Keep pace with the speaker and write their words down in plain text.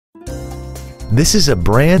This is a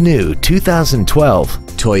brand new 2012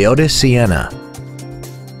 Toyota Sienna.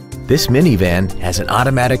 This minivan has an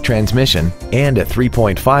automatic transmission and a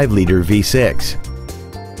 3.5-liter V6.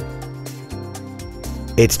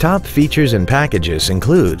 Its top features and packages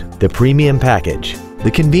include the Premium Package,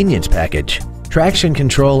 the Convenience Package, traction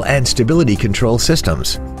control and stability control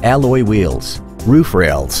systems, alloy wheels, roof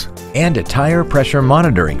rails, and a tire pressure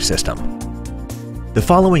monitoring system. The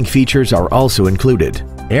following features are also included: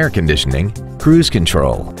 air conditioning, cruise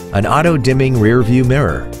control, an auto-dimming rear-view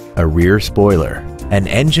mirror, a rear spoiler, an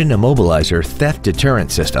engine immobilizer theft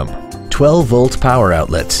deterrent system, 12-volt power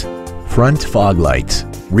outlets, front fog lights,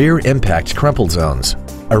 rear impact crumple zones,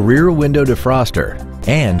 a rear window defroster,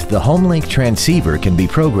 and the HomeLink transceiver can be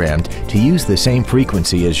programmed to use the same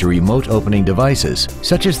frequency as your remote opening devices,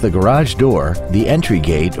 such as the garage door, the entry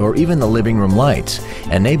gate, or even the living room lights,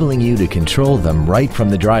 enabling you to control them right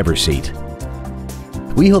from the driver's seat.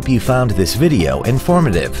 We hope you found this video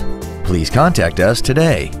informative. Please contact us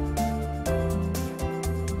today.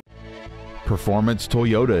 Performance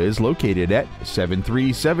Toyota is located at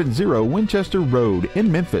 7370 Winchester Road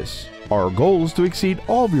in Memphis. Our goal is to exceed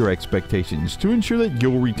all of your expectations to ensure that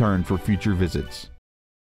you'll return for future visits.